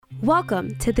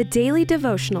Welcome to the Daily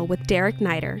Devotional with Derek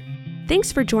Niter.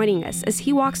 Thanks for joining us as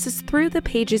he walks us through the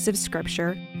pages of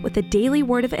Scripture with a daily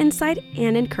word of insight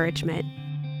and encouragement.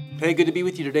 Hey, good to be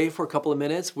with you today for a couple of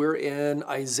minutes. We're in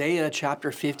Isaiah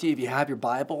chapter 50. If you have your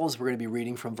Bibles, we're going to be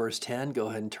reading from verse 10. Go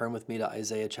ahead and turn with me to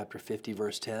Isaiah chapter 50,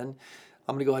 verse 10.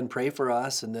 I'm going to go ahead and pray for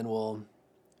us, and then we'll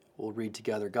read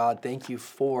together. God, thank you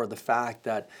for the fact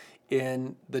that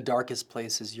in the darkest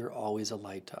places, you're always a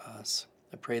light to us.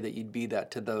 I pray that you'd be that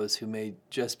to those who may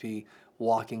just be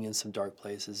walking in some dark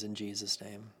places. In Jesus'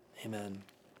 name, amen.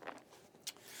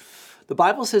 The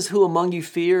Bible says, "Who among you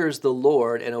fears the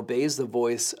Lord and obeys the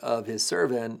voice of his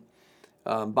servant?"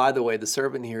 By the way, the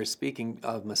servant here is speaking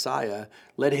of Messiah.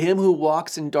 "Let him who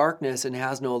walks in darkness and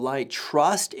has no light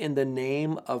trust in the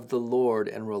name of the Lord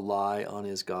and rely on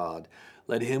his God."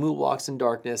 Let him who walks in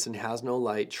darkness and has no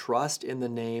light trust in the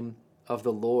name of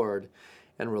the Lord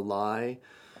and rely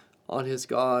on his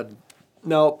God.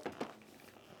 Now,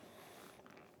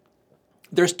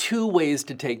 there's two ways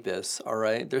to take this, all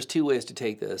right? There's two ways to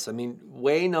take this. I mean,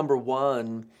 way number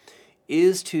one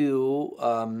is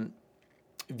to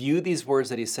view these words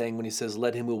that he's saying when he says,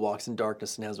 "Let him who walks in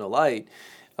darkness and has no light."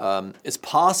 It's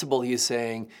possible he's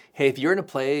saying, hey, if you're in a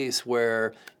place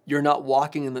where you're not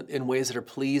walking in ways that are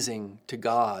pleasing to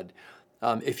God,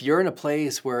 if you're in a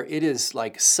place where it is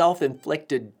like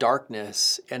self-inflicted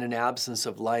darkness and an absence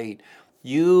of light,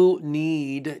 you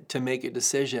need to make a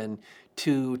decision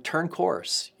to turn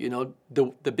course. You know,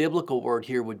 the biblical word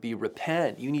here would be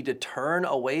repent. You need to turn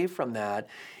away from that,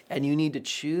 and you need to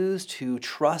choose to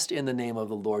trust in the name of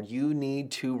the Lord. You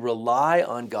need to rely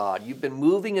on God. You've been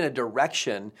moving in a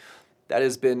direction that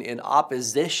has been in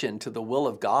opposition to the will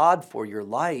of God for your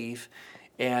life,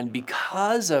 and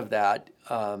because of that,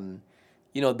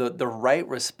 the right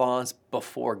response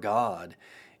before God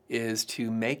is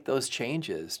to make those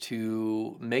changes,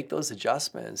 to make those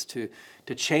adjustments, to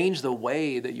change the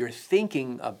way that you're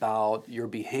thinking about your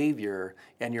behavior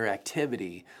and your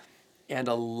activity and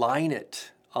align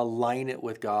it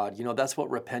with God. You know, that's what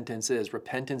repentance is.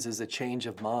 Repentance is a change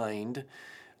of mind.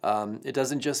 It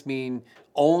doesn't just mean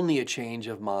only a change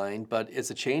of mind, but it's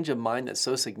a change of mind that's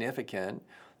so significant.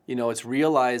 You know, it's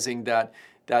realizing that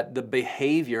the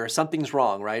behavior, something's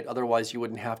wrong, right? Otherwise, you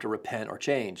wouldn't have to repent or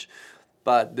change.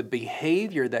 But the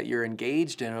behavior that you're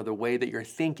engaged in or the way that you're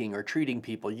thinking or treating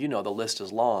people, you know, the list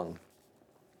is long.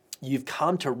 You've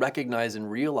come to recognize and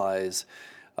realize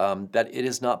that it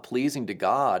is not pleasing to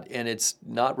God and it's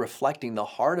not reflecting the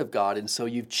heart of God. And so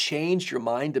you've changed your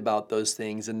mind about those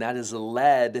things, and that has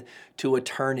led to a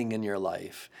turning in your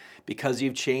life. Because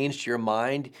you've changed your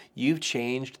mind, you've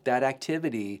changed that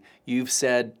activity. You've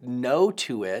said no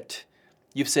to it.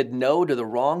 You've said no to the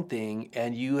wrong thing,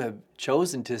 and you have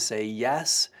chosen to say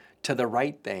yes to the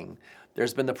right thing.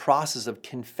 There's been the process of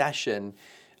confession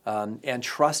and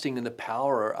trusting in the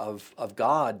power of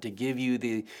God to give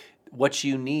you what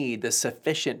you need, the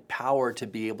sufficient power to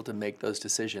be able to make those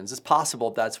decisions. It's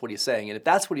possible that's what he's saying. And if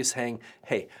that's what he's saying,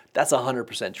 hey, that's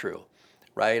 100% true,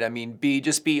 right? I mean,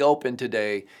 just be open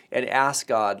today and ask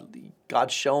God,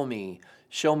 show me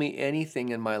anything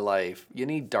in my life,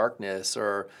 any darkness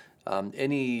or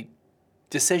any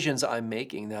decisions I'm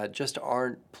making that just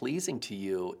aren't pleasing to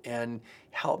you, and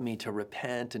help me to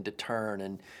repent and to turn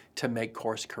and to make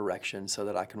course correction so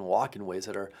that I can walk in ways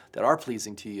that are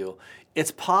pleasing to you.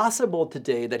 It's possible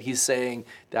today that he's saying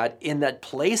that in that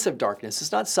place of darkness,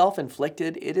 it's not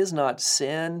self-inflicted, it is not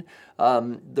sin.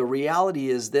 The reality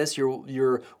is this: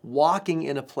 you're walking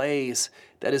in a place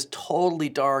that is totally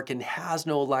dark and has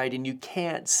no light, and you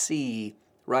can't see,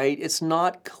 right? It's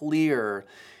not clear.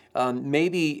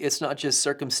 Maybe it's not just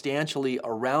circumstantially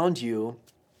around you.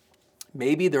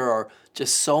 Maybe there are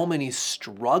just so many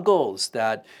struggles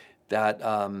that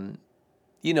have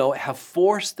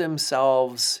forced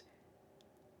themselves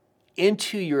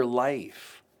into your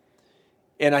life.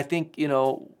 And I think,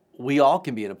 we all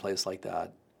can be in a place like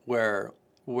that where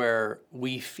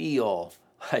we feel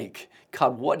like,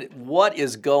 God, what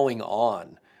is going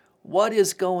on? What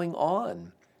is going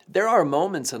on? There are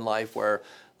moments in life where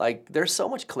there's so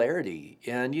much clarity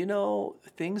and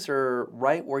things are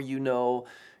right where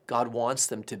God wants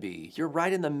them to be. You're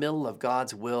right in the middle of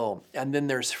God's will. And then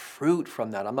there's fruit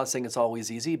from that. I'm not saying it's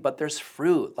always easy, but there's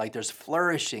fruit. There's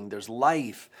flourishing, there's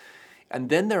life. And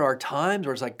then there are times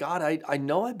where it's like, God, I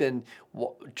know I've been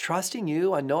trusting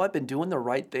you. I know I've been doing the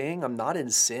right thing. I'm not in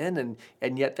sin.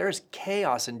 And yet there's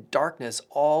chaos and darkness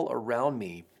all around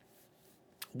me.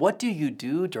 What do you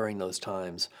do during those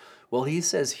times? Well, he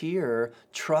says here,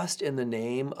 trust in the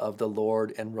name of the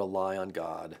Lord and rely on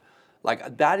God.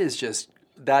 That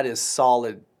is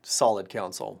solid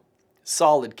counsel.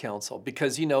 solid counsel,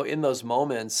 because in those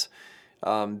moments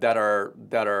that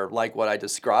are like what I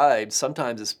described,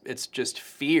 sometimes it's just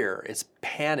fear, it's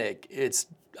panic, it's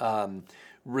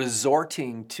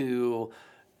resorting to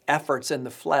efforts in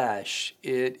the flesh,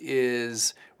 it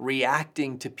is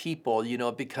reacting to people,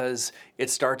 because it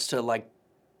starts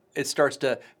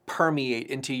to permeate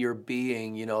into your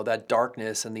being, that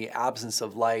darkness and the absence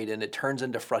of light, and it turns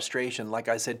into frustration, like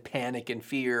I said, panic and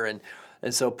fear, and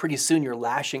so pretty soon you're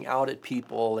lashing out at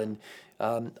people, and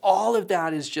all of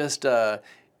that is just, the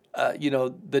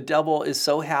devil is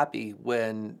so happy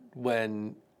when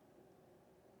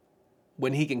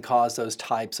he can cause those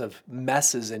types of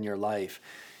messes in your life.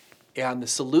 And the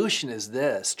solution is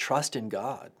this: trust in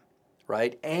God,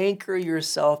 right? Anchor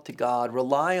yourself to God,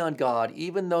 rely on God,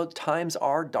 even though times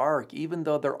are dark, even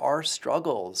though there are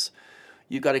struggles.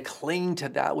 You've got to cling to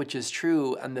that which is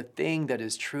true, and the thing that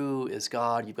is true is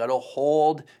God. You've got to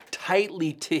hold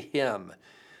tightly to Him.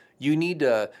 You need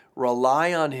to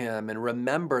rely on Him and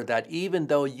remember that even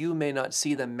though you may not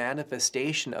see the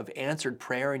manifestation of answered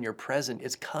prayer in your present,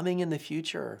 it's coming in the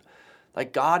future.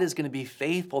 Like, God is going to be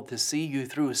faithful to see you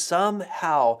through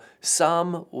somehow,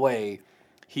 some way.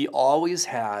 He always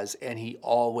has, and He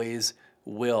always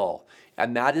will.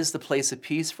 And that is the place of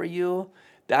peace for you.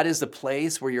 That is the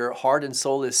place where your heart and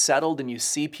soul is settled and you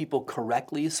see people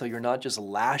correctly, so you're not just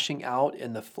lashing out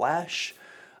in the flesh.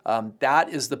 That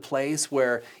is the place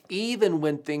where even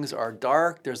when things are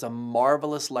dark, there's a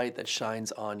marvelous light that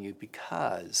shines on you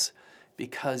because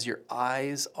your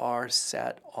eyes are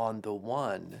set on the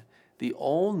one, the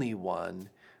only one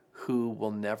who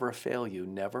will never fail you,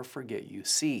 never forget you.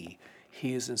 See,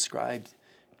 He has inscribed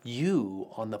you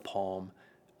on the palm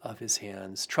of His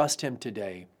hands. Trust Him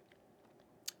today.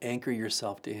 Anchor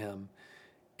yourself to Him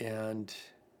and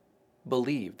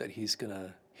believe that He's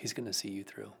gonna see you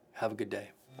through. Have a good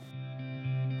day.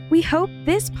 We hope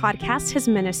this podcast has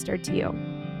ministered to you.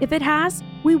 If it has,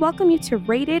 we welcome you to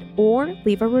rate it or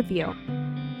leave a review.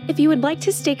 If you would like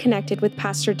to stay connected with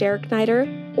Pastor Derek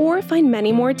Neider or find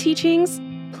many more teachings,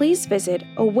 please visit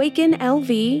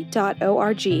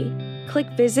awakenlv.org. Click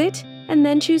Visit and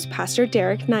then choose Pastor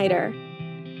Derek Neider.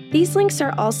 These links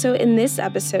are also in this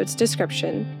episode's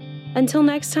description. Until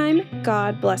next time,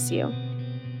 God bless you.